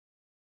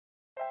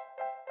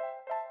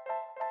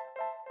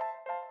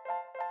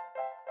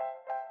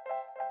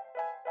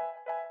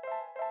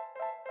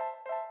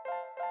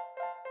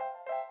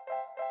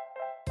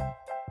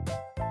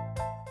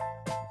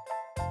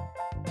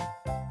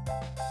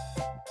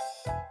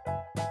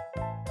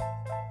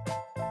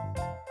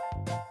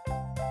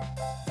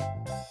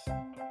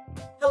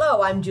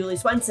Hello, I'm Julie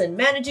Swenson,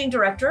 Managing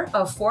Director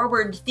of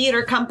Forward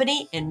Theater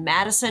Company in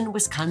Madison,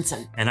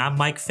 Wisconsin. And I'm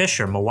Mike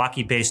Fisher,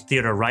 Milwaukee-based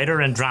theater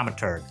writer and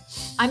dramaturg.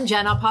 I'm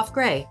Jen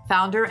Uphoff-Gray,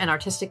 founder and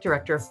artistic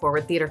director of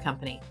Forward Theater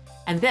Company.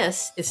 And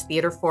this is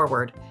Theater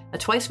Forward, a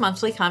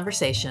twice-monthly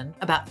conversation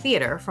about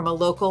theater from a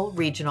local,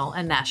 regional,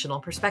 and national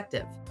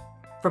perspective.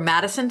 From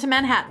Madison to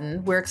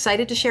Manhattan, we're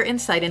excited to share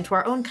insight into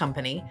our own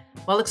company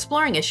while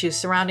exploring issues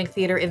surrounding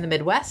theater in the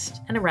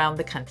Midwest and around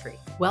the country.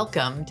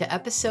 Welcome to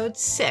episode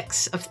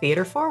 6 of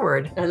Theater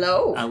Forward.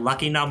 Hello. A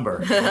lucky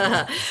number.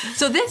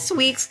 So this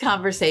week's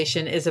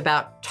conversation is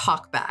about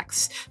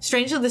talkbacks.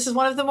 Strangely, this is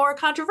one of the more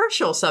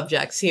controversial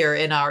subjects here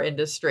in our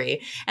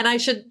industry. And I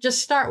should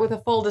just start with a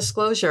full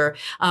disclosure.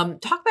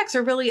 Talkbacks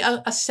are really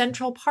a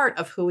central part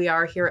of who we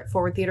are here at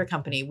Forward Theater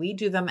Company. We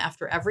do them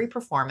after every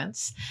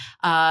performance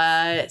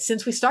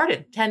since we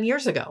started 10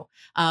 years ago.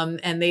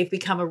 And they've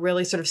become a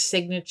really sort of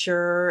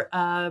signature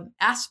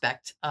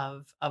aspect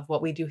of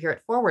what we do here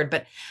at Forward.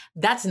 But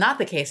that's not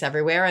the case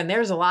everywhere. And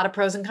there's a lot of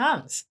pros and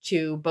cons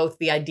to both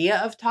the idea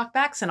of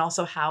talkbacks and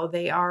also how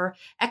they are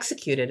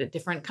executed at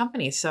different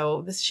companies.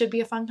 So this should be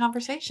a fun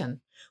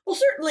conversation. Well,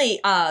 certainly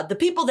the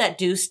people that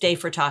do stay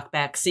for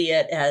talkback see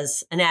it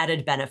as an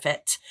added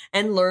benefit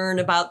and learn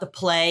about the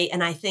play.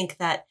 And I think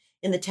that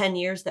in the 10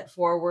 years that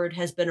Forward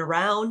has been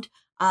around,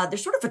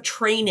 there's sort of a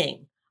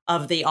training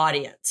of the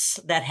audience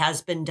that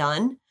has been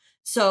done.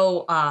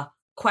 So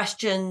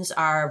questions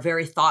are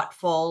very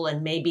thoughtful,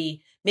 and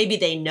maybe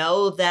they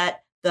know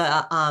that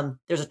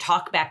there's a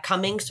talkback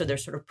coming, so they're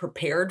sort of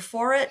prepared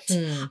for it.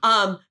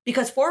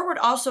 Because Forward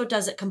also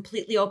does it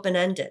completely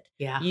open-ended.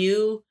 Yeah.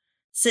 You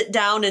sit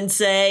down and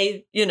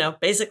say,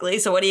 basically,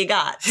 so what do you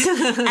got?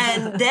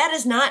 And that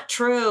is not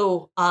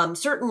true,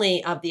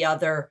 certainly of the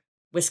other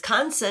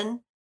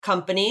Wisconsin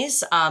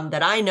companies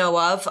that I know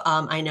of.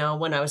 I know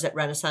when I was at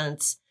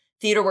Renaissance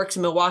Theater Works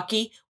in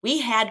Milwaukee,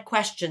 we had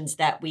questions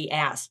that we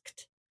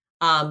asked,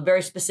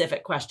 very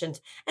specific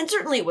questions. And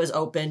certainly it was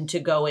open to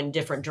go in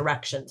different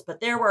directions, but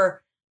there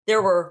were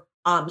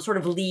sort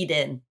of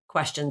lead-in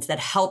questions that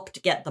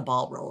helped get the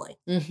ball rolling.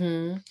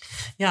 Mm-hmm.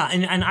 Yeah,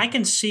 and I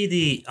can see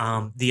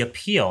the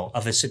appeal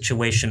of a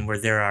situation where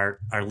there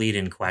are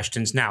lead-in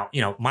questions. Now,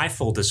 my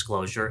full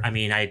disclosure,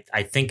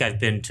 I think I've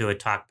been to a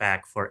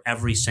talkback for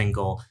every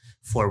single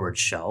Forward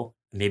show.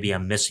 Maybe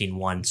I'm missing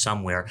one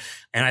somewhere.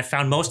 And I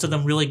found most of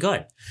them really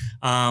good.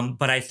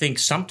 But I think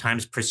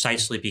sometimes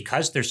precisely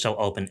because they're so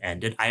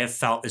open-ended, I have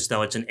felt as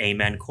though it's an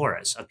amen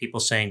chorus of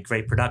people saying,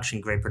 great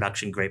production, great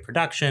production, great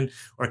production,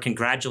 or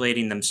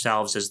congratulating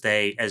themselves as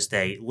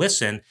they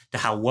listen to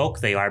how woke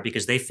they are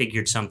because they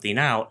figured something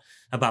out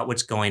about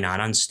what's going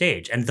on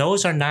stage. And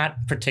those are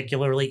not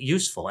particularly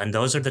useful. And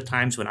those are the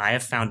times when I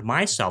have found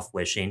myself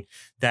wishing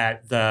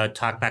that the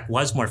talkback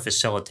was more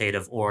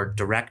facilitative or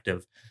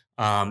directive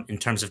in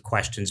terms of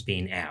questions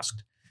being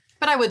asked.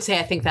 But I would say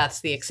I think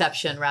that's the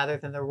exception rather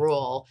than the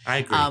rule. I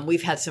agree.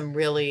 We've had some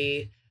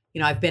really,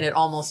 I've been at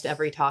almost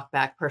every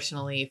talkback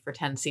personally for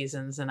 10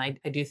 seasons. And I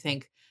do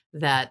think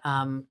that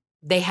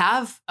they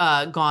have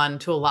gone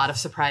to a lot of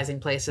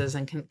surprising places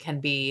and can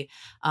be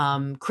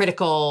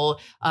critical.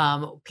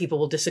 People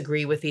will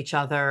disagree with each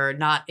other,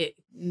 not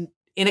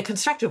in a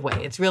constructive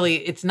way.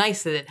 It's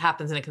nice that it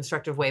happens in a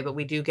constructive way, but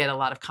we do get a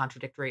lot of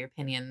contradictory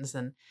opinions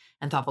and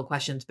thoughtful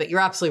questions. But you're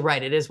absolutely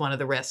right. It is one of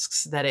the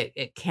risks that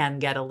it can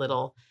get a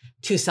little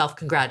too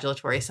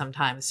self-congratulatory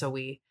sometimes. So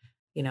we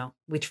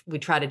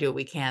try to do what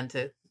we can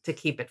to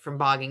keep it from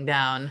bogging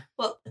down.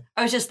 Well,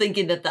 I was just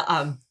thinking that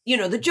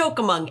the joke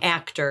among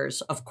actors,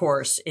 of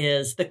course,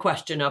 is the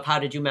question of how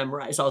did you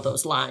memorize all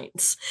those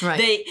lines? Right.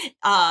 They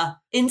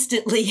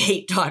instantly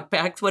hate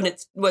talkbacks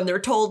when they're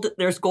told that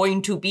there's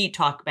going to be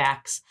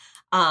talkbacks.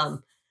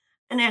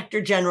 An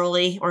actor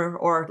generally,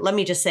 or let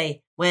me just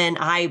say, when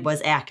I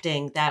was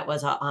acting, that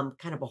was a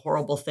kind of a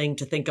horrible thing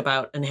to think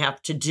about and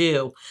have to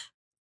do.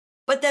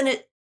 But then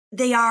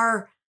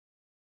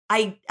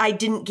I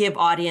didn't give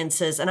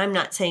audiences, and I'm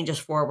not saying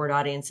just Forward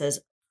audiences,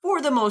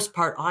 for the most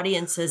part,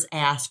 audiences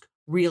ask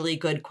really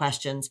good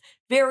questions.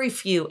 Very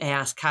few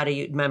ask, how do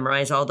you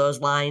memorize all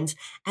those lines?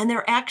 And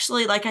they're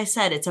actually, like I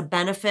said, it's a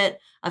benefit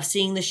of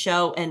seeing the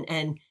show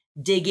and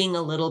digging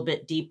a little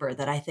bit deeper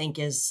that I think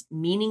is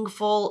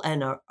meaningful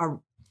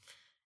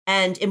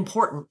and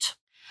important.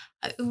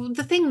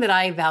 The thing that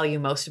I value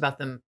most about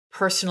them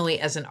personally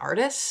as an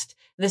artist,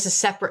 this is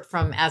separate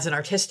from as an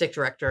artistic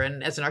director.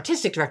 And as an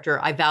artistic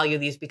director, I value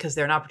these because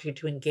they're an opportunity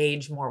to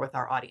engage more with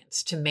our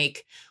audience, to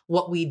make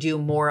what we do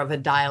more of a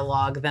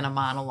dialogue than a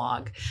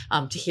monologue,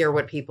 to hear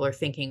what people are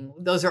thinking.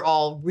 Those are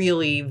all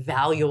really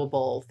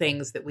valuable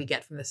things that we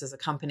get from this as a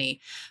company.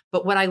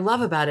 But what I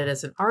love about it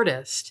as an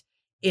artist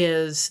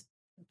is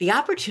the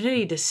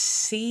opportunity to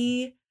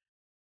see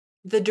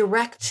the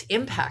direct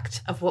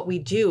impact of what we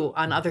do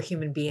on other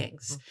human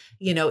beings.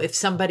 If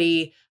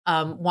somebody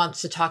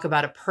wants to talk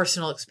about a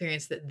personal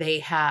experience that they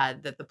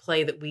had, that the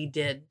play that we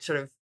did sort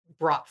of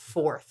brought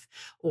forth,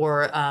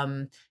 or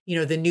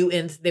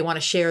they want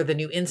to share the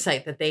new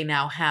insight that they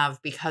now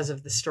have because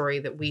of the story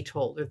that we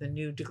told, or the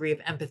new degree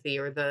of empathy,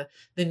 or the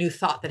new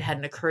thought that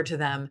hadn't occurred to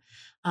them.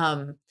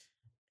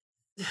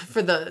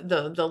 for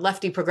the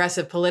lefty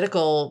progressive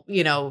political,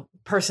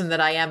 person that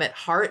I am at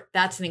heart,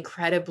 that's an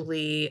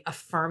incredibly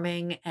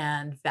affirming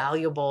and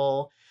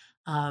valuable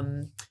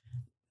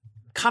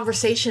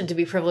conversation to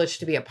be privileged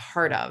to be a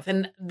part of.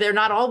 And they're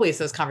not always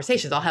those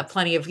conversations. I'll have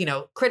plenty of,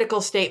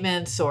 critical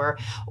statements or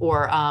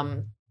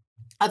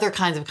other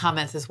kinds of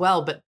comments as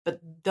well. But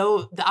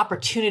though the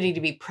opportunity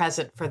to be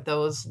present for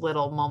those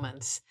little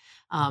moments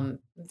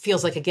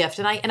feels like a gift.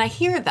 And I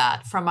hear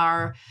that from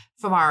our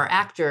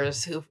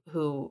actors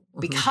who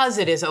because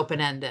it is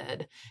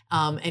open-ended,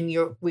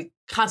 and we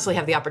constantly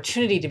have the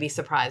opportunity to be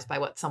surprised by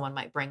what someone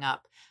might bring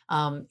up.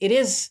 It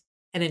is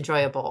an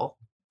enjoyable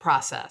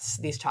process,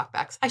 these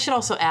talkbacks. I should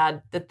also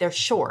add that they're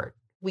short.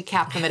 We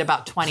cap them at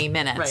about 20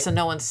 minutes. Right. So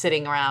no one's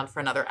sitting around for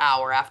another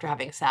hour after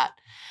having sat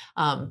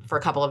for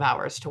a couple of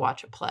hours to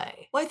watch a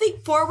play. Well, I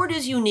think Forward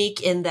is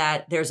unique in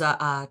that there's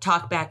a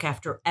talkback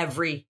after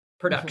every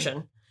production.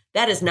 Mm-hmm.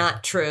 That is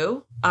not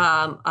true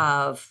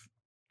of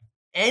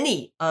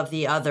any of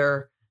the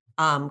other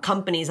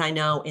companies I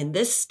know in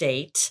this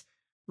state.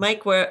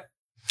 Mike, where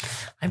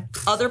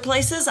other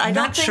places? I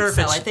don't think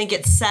so. I think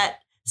it's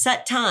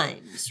set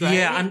times, right?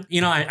 Yeah,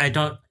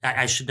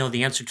 I should know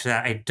the answer to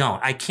that. I don't.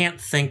 I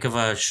can't think of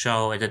a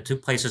show, the two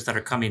places that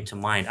are coming to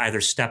mind, either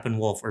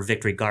Steppenwolf or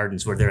Victory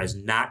Gardens, where there has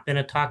not been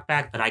a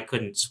talkback, but I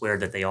couldn't swear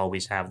that they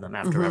always have them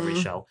after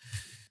every show.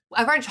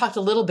 I've already talked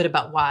a little bit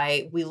about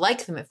why we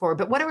like them at Forward,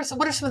 but what are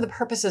some of the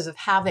purposes of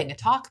having a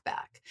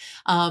talkback?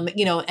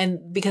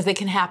 And because they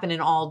can happen in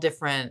all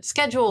different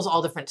schedules,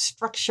 all different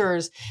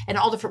structures, and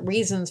all different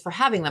reasons for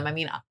having them. I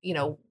mean,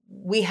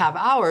 we have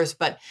ours,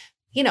 but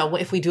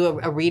if we do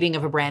a reading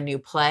of a brand new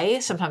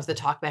play, sometimes the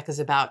talkback is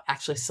about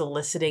actually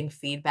soliciting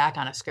feedback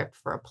on a script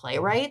for a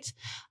playwright,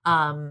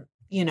 or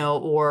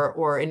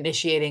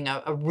initiating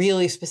a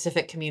really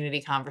specific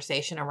community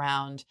conversation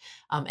around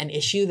an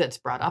issue that's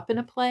brought up in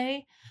a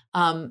play.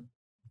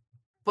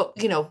 But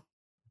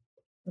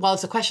while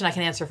it's a question I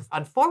can answer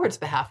on Forward's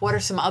behalf, what are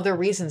some other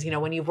reasons,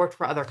 when you've worked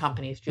for other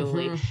companies,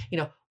 Julie,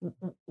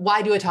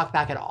 why do a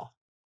talkback at all?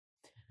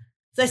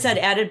 As I said,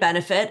 added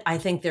benefit. I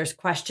think there's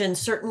questions.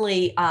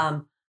 Certainly,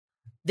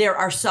 there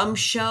are some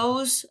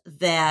shows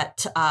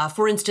that,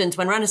 for instance,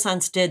 when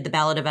Renaissance did The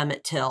Ballad of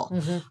Emmett Till,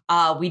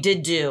 we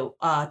did do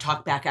a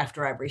talkback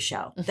after every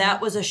show. Mm-hmm. That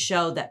was a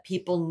show that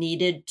people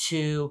needed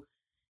to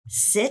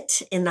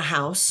sit in the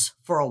house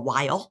for a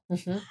while.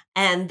 Mm-hmm.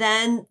 And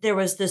then there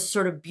was this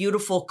sort of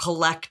beautiful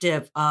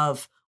collective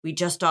of, we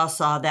just all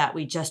saw that,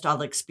 we just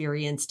all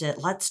experienced it.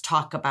 Let's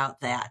talk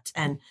about that.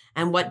 And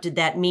what did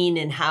that mean,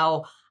 and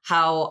how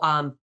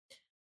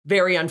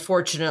very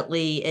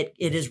unfortunately it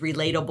is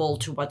relatable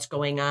to what's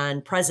going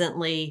on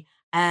presently,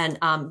 and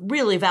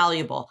really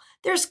valuable.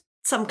 There's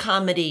some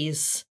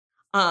comedies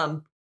that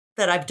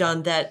I've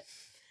done that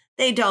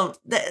they don't,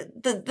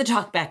 the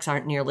talkbacks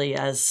aren't nearly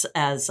as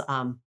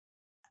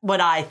what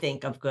I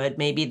think of good.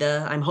 Maybe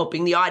I'm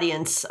hoping the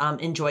audience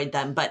enjoyed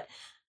them, but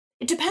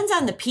it depends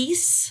on the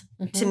piece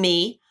to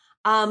me.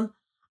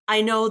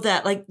 I know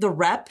that like the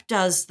Rep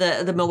does,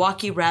 the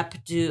Milwaukee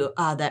Rep do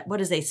that, what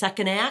is a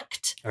second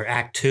act? Or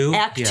Act 2.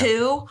 Act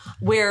 2,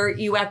 where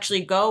you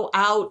actually go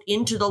out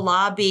into the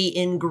lobby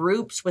in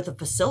groups with a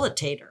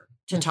facilitator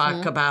to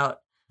talk about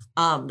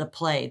the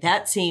play.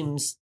 That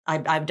seems,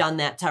 I've done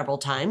that several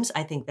times.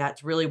 I think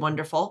that's really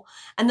wonderful.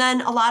 And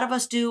then a lot of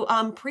us do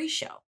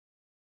pre-show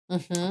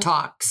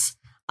talks,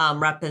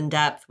 Rep in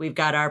Depth. We've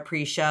got our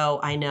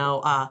pre-show. I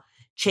know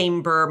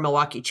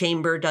Milwaukee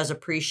Chamber does a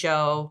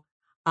pre-show.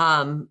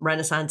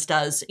 Renaissance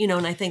does,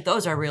 and I think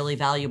those are really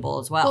valuable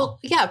as well. Well,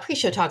 yeah,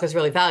 pre-show talk is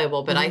really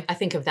valuable, but I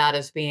think of that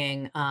as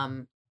being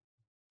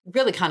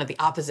really kind of the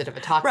opposite of a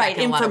talkback. Right,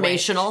 in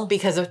informational. A lot of ways,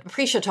 because a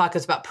pre-show talk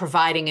is about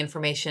providing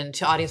information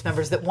to audience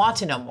members that want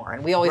to know more.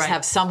 And we always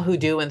have some who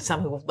do and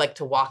some who like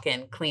to walk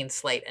in clean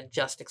slate and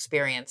just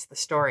experience the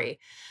story.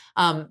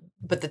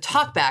 But the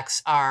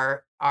talkbacks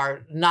are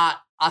not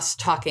us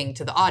talking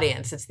to the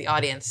audience. It's the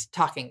audience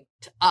talking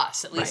to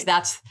us. At least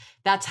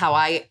that's how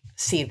I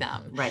see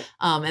them. Right.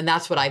 And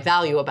that's what I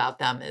value about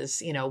them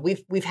is,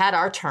 we've had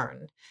our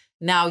turn.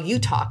 Now you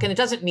talk. And it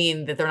doesn't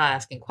mean that they're not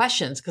asking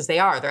questions, because they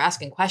are. They're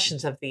asking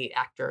questions of the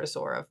actors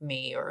or of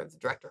me or the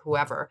director,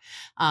 whoever.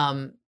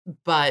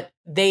 But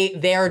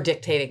they're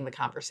dictating the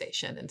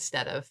conversation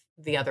instead of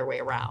the other way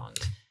around.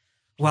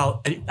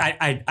 Well,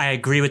 I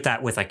agree with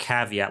that with a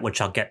caveat,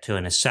 which I'll get to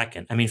in a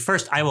second. I mean,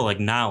 first, I will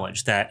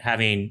acknowledge that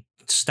having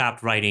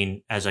stopped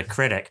writing as a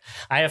critic,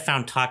 I have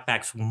found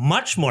talkbacks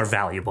much more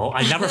valuable.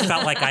 I never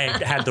felt like I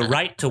had the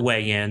right to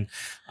weigh in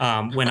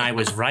when I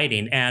was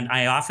writing. And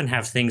I often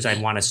have things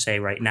I'd want to say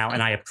right now.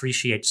 And I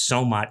appreciate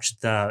so much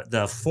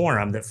the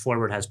forum that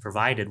Forward has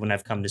provided when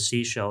I've come to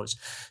see shows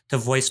to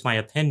voice my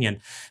opinion.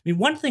 I mean,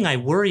 one thing I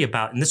worry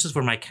about, and this is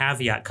where my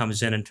caveat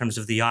comes in terms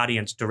of the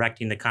audience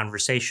directing the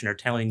conversation or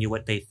telling you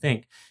what they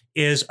think,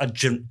 is a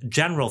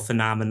general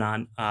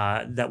phenomenon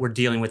that we're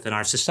dealing with in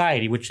our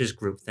society, which is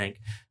groupthink.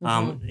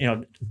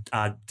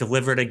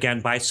 Delivered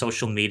again by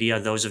social media.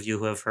 Those of you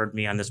who have heard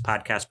me on this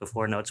podcast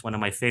before know it's one of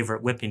my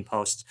favorite whipping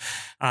posts.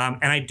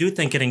 And I do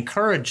think it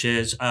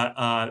encourages,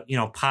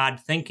 pod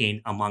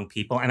thinking among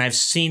people. And I've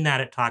seen that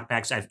at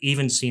talkbacks. I've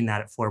even seen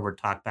that at forward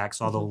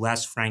talkbacks, although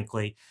less,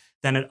 frankly,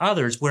 than at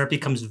others, where it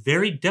becomes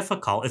very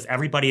difficult if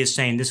everybody is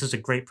saying this is a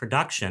great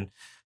production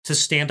to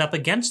stand up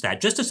against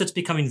that, just as it's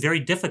becoming very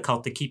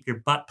difficult to keep your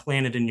butt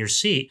planted in your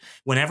seat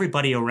when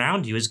everybody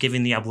around you is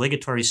giving the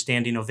obligatory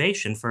standing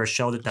ovation for a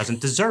show that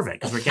doesn't deserve it,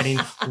 because we're getting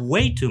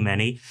way too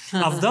many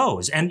of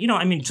those. And,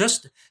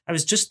 I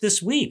was just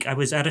this week, I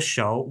was at a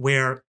show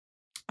where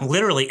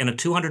literally in a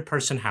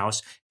 200-person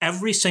house,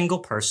 every single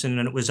person,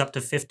 and it was up to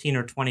 15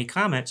 or 20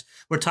 comments,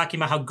 were talking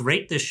about how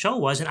great this show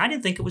was, and I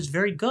didn't think it was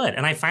very good.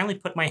 And I finally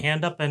put my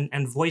hand up and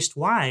voiced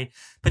why.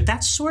 But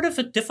that's sort of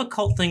a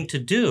difficult thing to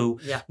do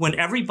when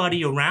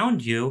everybody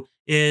around you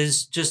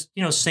is just,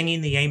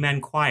 singing the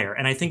amen choir.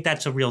 And I think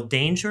that's a real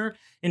danger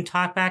in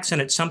talkbacks, and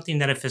it's something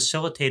that a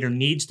facilitator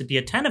needs to be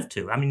attentive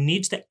to.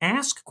 Needs to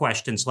ask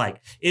questions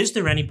like, is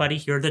there anybody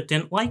here that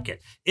didn't like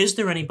it? Is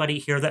there anybody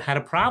here that had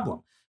a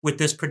problem with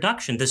this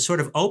production, to sort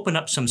of open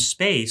up some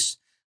space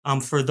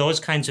for those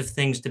kinds of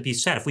things to be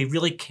said? If we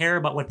really care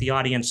about what the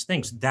audience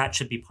thinks, that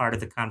should be part of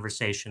the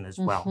conversation as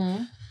well.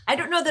 Mm-hmm. I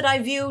don't know that I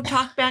view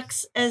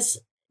talkbacks as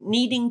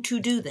needing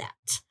to do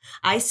that.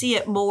 I see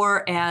it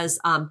more as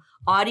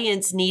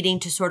audience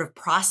needing to sort of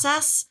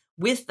process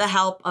with the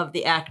help of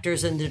the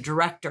actors and the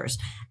directors.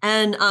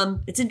 And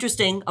it's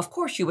interesting. Of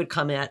course, you would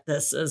come at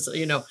this as,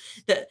 the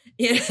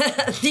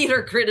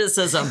theater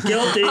criticism.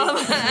 Guilty.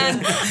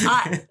 And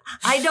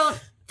I don't.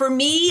 For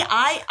me,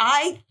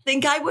 I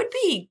think I would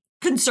be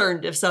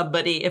concerned if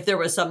there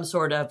was some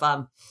sort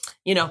of,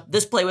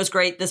 this play was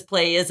great, this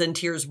play isn't,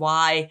 here's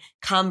why,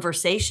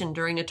 conversation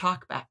during a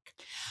talkback.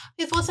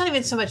 Well, it's not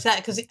even so much that,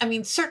 because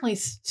certainly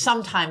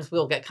sometimes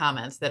we'll get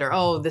comments that are,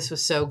 oh, this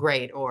was so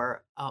great,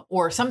 or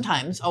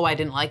sometimes, oh, I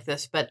didn't like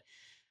this. But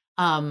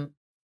I'm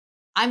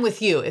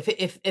with you.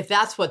 If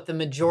that's what the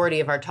majority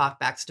of our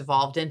talkbacks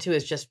devolved into,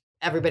 is just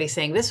everybody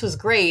saying this was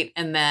great,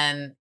 and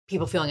then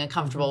people feeling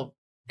uncomfortable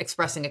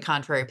expressing a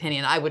contrary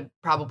opinion, I would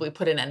probably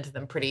put an end to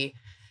them pretty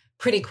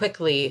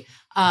quickly.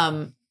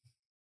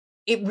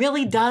 It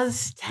really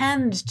does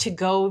tend to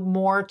go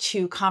more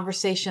to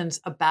conversations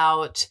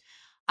about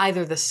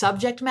either the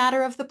subject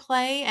matter of the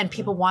play and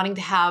people wanting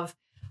to have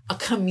a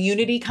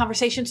community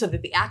conversation so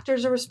that the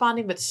actors are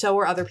responding, but so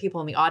are other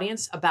people in the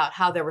audience about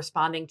how they're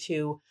responding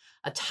to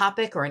a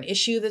topic or an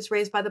issue that's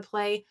raised by the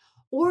play,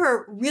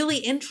 or really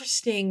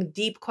interesting,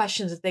 deep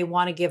questions that they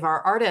want to give our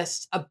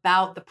artists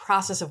about the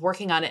process of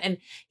working on it. And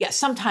yeah,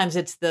 sometimes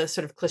it's the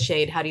sort of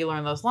cliched, how do you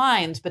learn those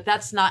lines? But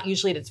that's not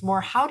usually it. It's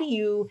more, how do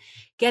you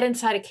get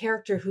inside a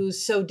character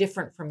who's so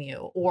different from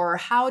you? Or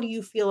how do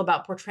you feel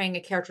about portraying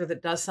a character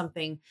that does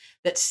something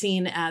that's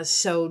seen as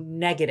so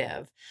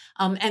negative?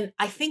 And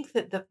I think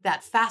that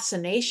that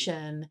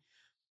fascination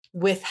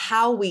with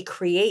how we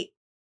create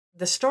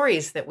the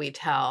stories that we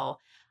tell,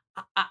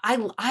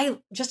 I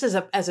just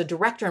as a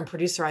director and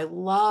producer, I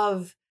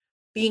love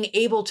being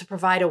able to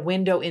provide a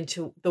window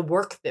into the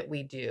work that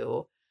we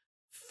do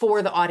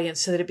for the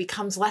audience so that it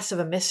becomes less of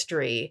a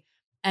mystery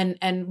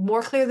and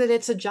more clear that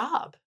it's a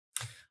job,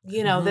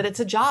 that it's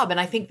a job. And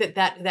I think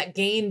that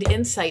gained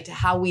insight to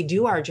how we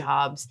do our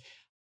jobs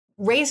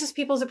raises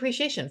people's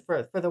appreciation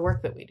for the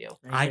work that we do.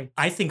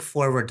 I think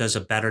Forward does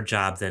a better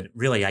job than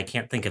really, I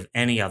can't think of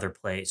any other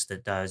place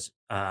that does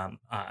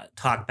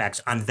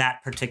talkbacks on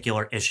that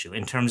particular issue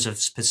in terms of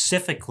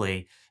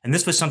specifically, and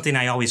this was something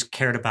I always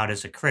cared about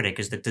as a critic,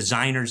 is that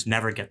designers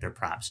never get their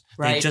props.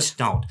 Right. They just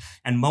don't.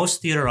 And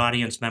most theater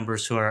audience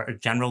members who are a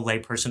general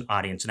layperson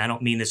audience, and I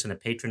don't mean this in a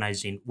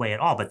patronizing way at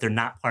all, but they're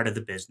not part of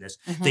the business.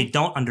 Mm-hmm. They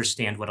don't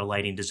understand what a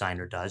lighting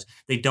designer does.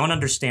 They don't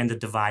understand the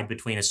divide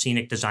between a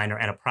scenic designer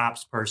and a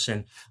props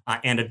person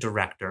and a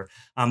director.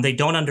 They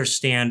don't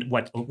understand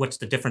what's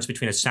the difference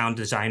between a sound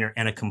designer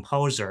and a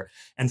composer.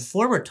 And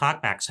Forward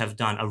talkbacks have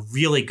done a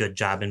really good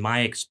job, in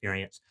my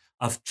experience,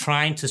 of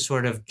trying to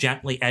sort of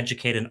gently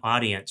educate an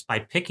audience by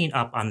picking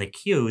up on the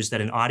cues that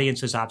an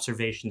audience's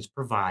observations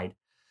provide,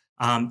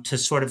 to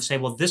sort of say,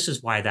 well, this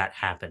is why that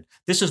happened.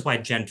 This is why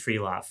Jen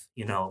Treloff,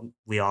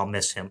 we all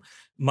miss him,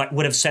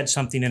 would have said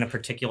something in a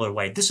particular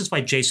way. This is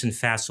why Jason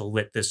Fassel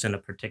lit this in a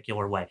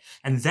particular way.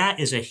 And that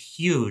is a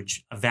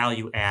huge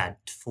value add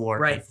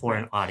for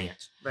an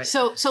audience. Right.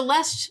 So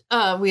lest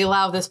we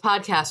allow this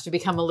podcast to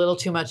become a little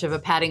too much of a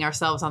patting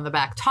ourselves on the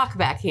back talk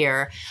back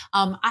here,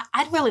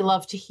 I'd really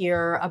love to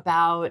hear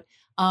about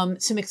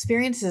some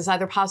experiences,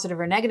 either positive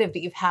or negative,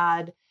 that you've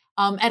had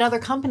at other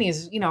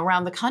companies,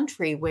 around the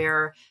country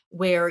where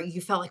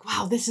you felt like,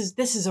 wow, this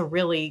is a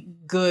really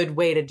good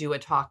way to do a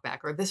talkback,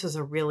 or this was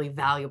a really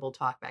valuable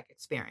talkback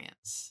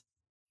experience.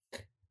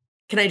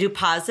 Can I do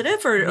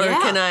positive, or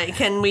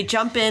can we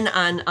jump in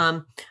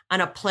on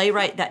a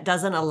playwright that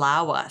doesn't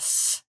allow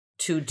us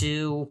to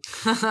do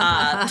Who could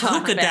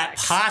that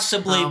talkbacks.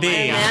 possibly be?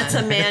 And that's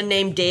a man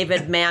named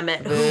David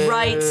Mamet who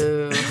writes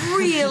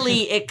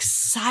really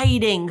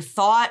exciting,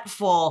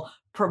 thoughtful,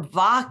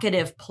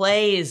 provocative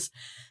plays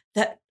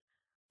that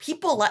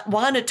people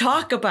want to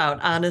talk about,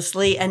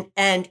 honestly. And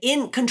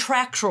in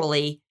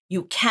contractually,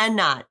 you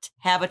cannot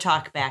have a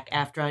talkback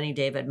after any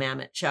David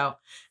Mamet show.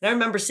 And I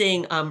remember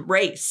seeing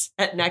Race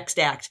at Next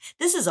Act.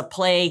 This is a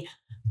play,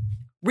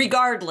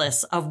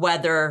 regardless of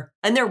whether,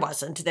 and there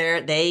wasn't,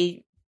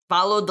 they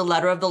followed the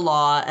letter of the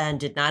law and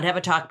did not have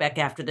a talkback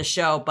after the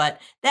show,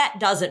 but that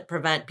doesn't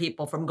prevent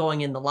people from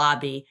going in the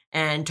lobby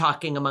and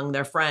talking among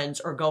their friends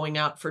or going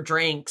out for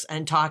drinks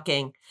and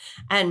talking.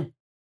 And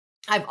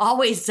I've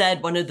always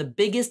said one of the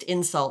biggest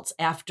insults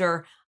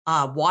after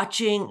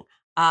watching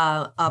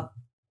a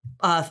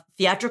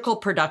theatrical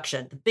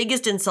production, the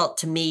biggest insult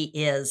to me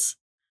is,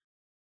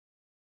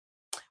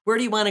 where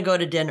do you want to go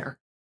to dinner?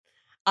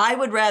 I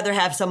would rather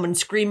have someone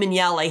scream and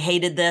yell, I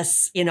hated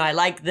this, I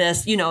like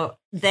this,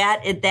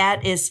 that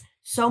is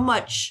so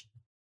much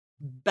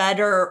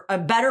better, a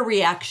better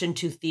reaction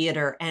to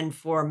theater. And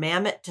for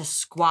Mamet to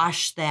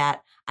squash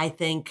that, I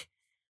think,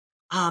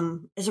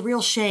 is a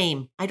real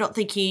shame. I don't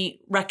think he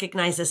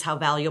recognizes how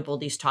valuable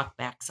these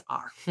talkbacks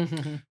are.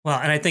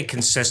 Well, and I think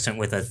consistent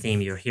with a theme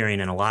you're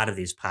hearing in a lot of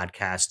these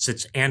podcasts,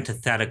 it's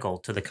antithetical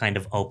to the kind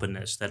of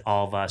openness that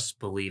all of us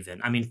believe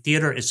in. I mean,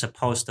 theater is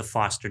supposed to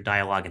foster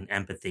dialogue and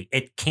empathy.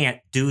 It can't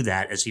do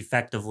that as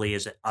effectively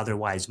as it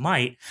otherwise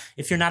might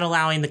if you're not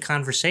allowing the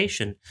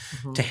conversation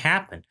to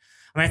happen.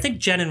 I mean, I think,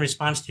 Jen, in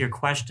response to your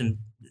question,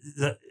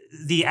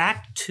 the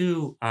Act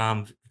Two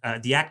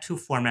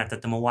format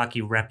that the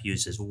Milwaukee Rep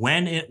uses,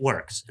 when it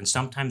works, and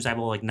sometimes I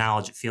will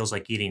acknowledge it feels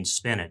like eating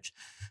spinach,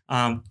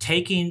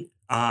 taking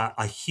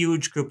a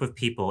huge group of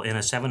people in a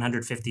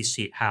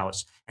 750-seat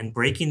house and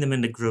breaking them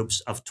into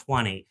groups of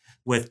 20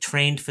 with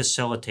trained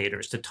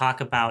facilitators to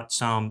talk about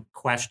some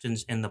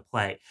questions in the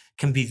play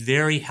can be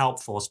very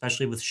helpful,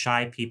 especially with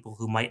shy people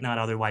who might not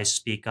otherwise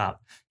speak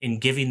up, in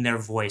giving their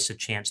voice a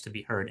chance to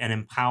be heard and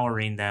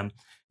empowering them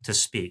to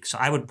speak. So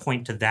I would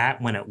point to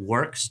that when it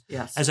works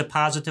as a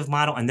positive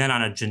model. And then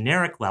on a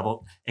generic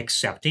level,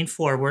 accepting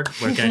Forward,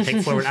 we're going to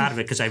take Forward out of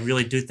it because I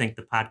really do think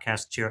the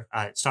podcast here,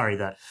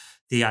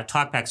 the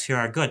talkbacks here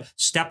are good.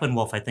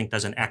 Steppenwolf, I think,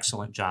 does an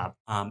excellent job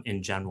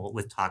in general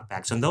with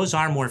talkbacks. And those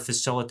are more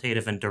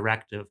facilitative and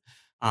directive.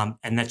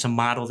 And that's a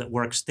model that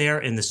works there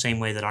in the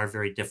same way that our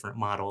very different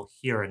model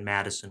here in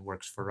Madison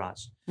works for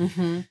us.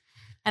 Mm-hmm.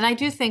 And I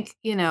do think,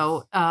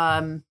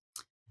 the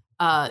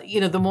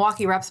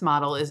Milwaukee Reps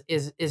model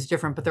is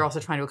different, but they're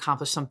also trying to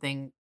accomplish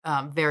something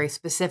very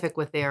specific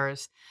with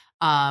theirs,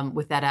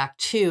 with that Act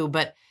Two.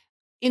 But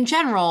in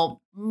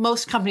general,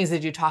 most companies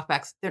that do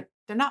talkbacks, they're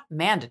not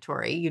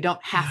mandatory. You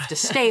don't have to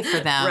stay for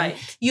them.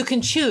 Right. You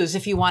can choose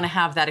if you want to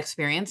have that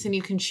experience, and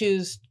you can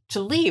choose to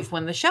leave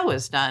when the show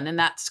is done, and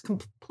that's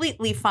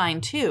completely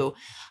fine too.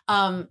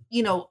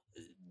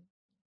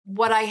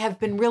 What I have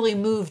been really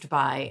moved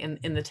by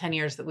in the 10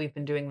 years that we've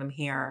been doing them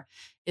here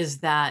is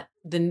that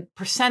the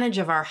percentage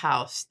of our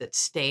house that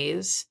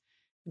stays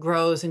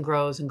grows and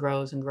grows and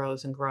grows and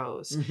grows and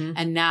grows. Mm-hmm.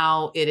 And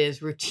now it is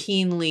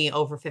routinely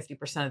over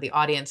 50% of the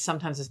audience,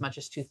 sometimes as much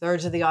as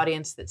 2/3 of the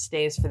audience that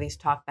stays for these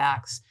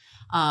talkbacks.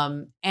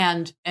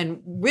 And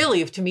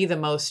really, to me, the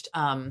most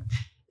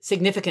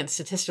significant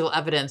statistical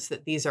evidence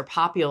that these are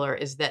popular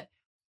is that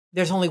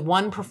there's only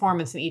one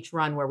performance in each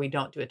run where we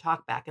don't do a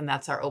talkback, and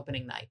that's our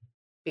opening night.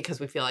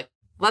 Because we feel like,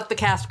 let the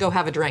cast go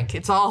have a drink.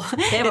 It's all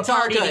They have it's a all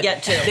party good. to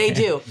get to. They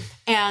do.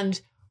 And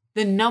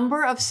the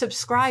number of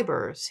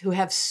subscribers who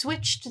have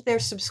switched their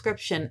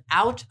subscription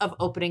out of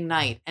opening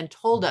night and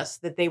told us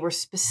that they were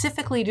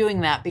specifically doing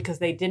that because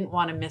they didn't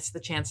want to miss the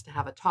chance to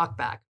have a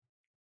talkback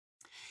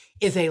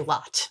is a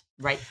lot.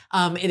 Right.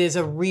 It is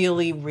a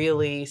really,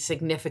 really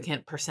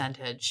significant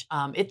percentage.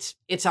 It's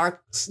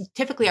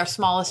typically our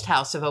smallest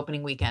house of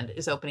opening weekend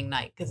is opening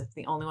night because it's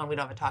the only one we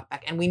don't have a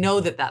talkback. And we know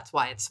that that's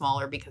why it's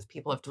smaller because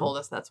people have told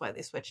us that's why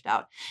they switched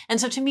out.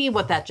 And so to me,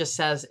 what that just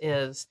says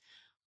is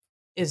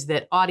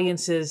that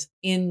audiences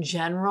in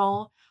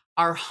general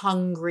are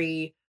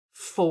hungry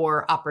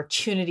for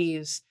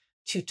opportunities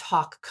to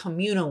talk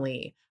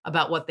communally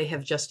about what they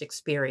have just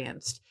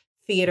experienced.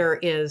 Theater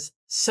is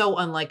so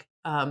unlike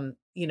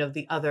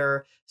the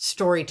other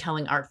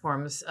storytelling art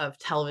forms of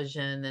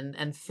television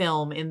and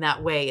film in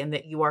that way, and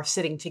that you are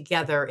sitting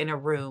together in a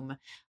room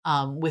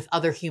with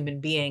other human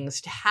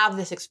beings to have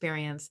this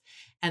experience.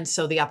 And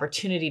so the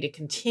opportunity to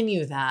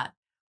continue that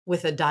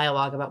with a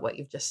dialogue about what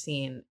you've just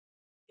seen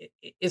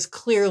is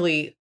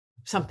clearly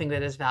something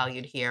that is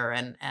valued here.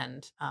 And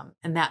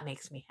that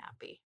makes me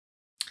happy.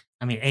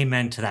 I mean,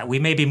 amen to that. We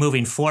may be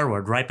moving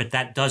forward, right? But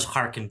that does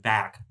harken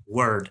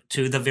backward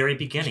to the very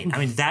beginning. I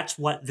mean, that's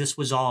what this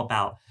was all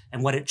about.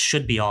 And what it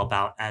should be all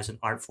about as an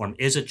art form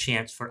is a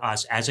chance for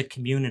us as a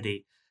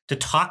community to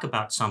talk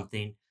about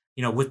something,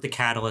 with the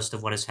catalyst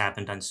of what has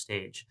happened on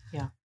stage.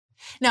 Yeah.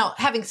 Now,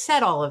 having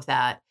said all of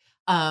that,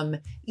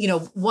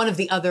 One of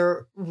the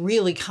other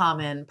really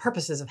common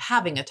purposes of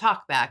having a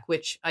talkback,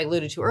 which I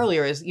alluded to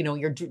earlier, is,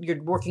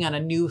 you're working on a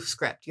new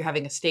script. You're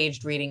having a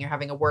staged reading. You're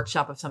having a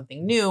workshop of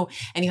something new,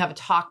 and you have a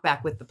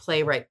talkback with the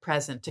playwright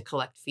present to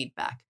collect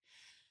feedback.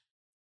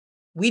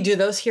 We do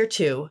those here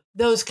too.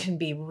 Those can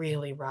be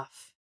really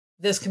rough.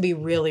 This can be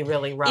really,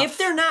 really rough. If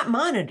they're not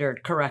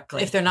monitored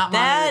correctly.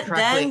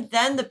 Correctly.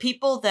 Then the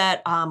people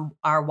that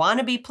are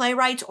wannabe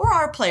playwrights or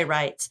are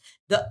playwrights,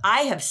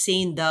 I have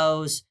seen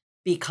those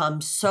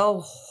become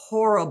so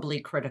horribly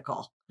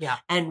critical. Yeah.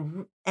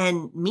 And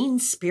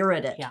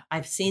mean-spirited. Yeah.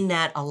 I've seen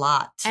that a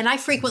lot. And I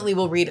frequently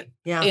will read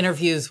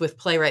interviews with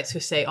playwrights who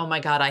say, oh my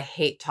God, I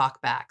hate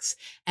talkbacks.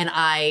 And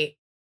I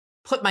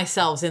put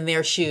myself in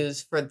their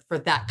shoes for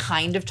that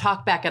kind of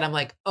talkback. And I'm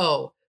like,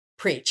 oh,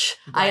 preach.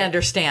 Right. I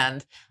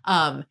understand.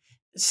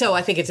 So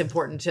I think it's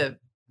important to,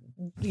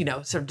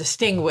 sort of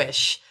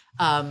distinguish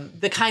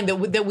the kind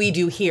that we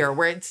do here,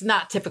 where it's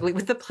not typically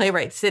with the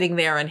playwright sitting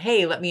there and,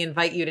 hey, let me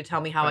invite you to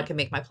tell me how I can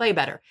make my play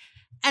better.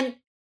 And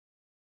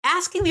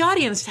asking the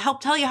audience to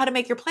help tell you how to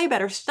make your play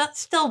better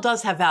still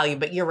does have value.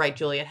 But you're right,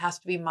 Julie. It has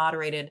to be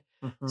moderated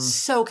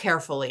so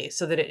carefully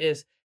so that it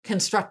is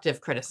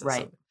constructive criticism.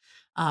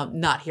 Right.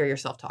 Not hear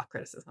yourself talk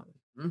criticism.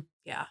 Mm-hmm.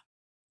 Yeah.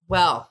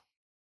 Well,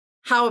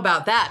 how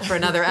about that for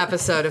another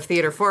episode of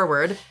Theater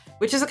Forward,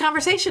 which is a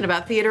conversation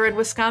about theater in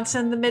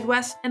Wisconsin, the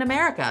Midwest, and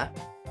America.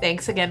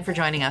 Thanks again for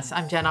joining us.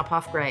 I'm Jen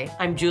Uphoff-Gray.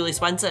 I'm Julie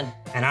Swenson.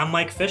 And I'm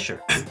Mike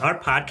Fisher. Our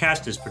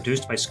podcast is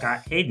produced by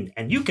Scott Hayden,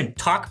 and you can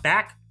talk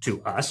back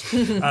to us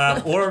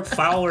or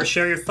follow or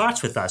share your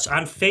thoughts with us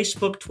on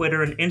Facebook,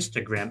 Twitter, and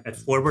Instagram at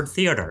Forward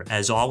Theater,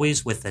 as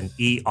always with an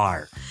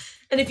ER.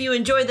 And if you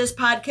enjoy this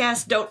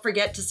podcast, don't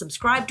forget to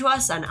subscribe to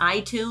us on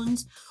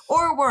iTunes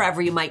or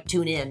wherever you might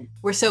tune in.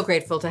 We're so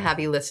grateful to have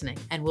you listening,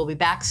 and we'll be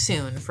back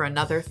soon for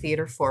another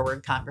Theater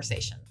Forward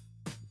conversation.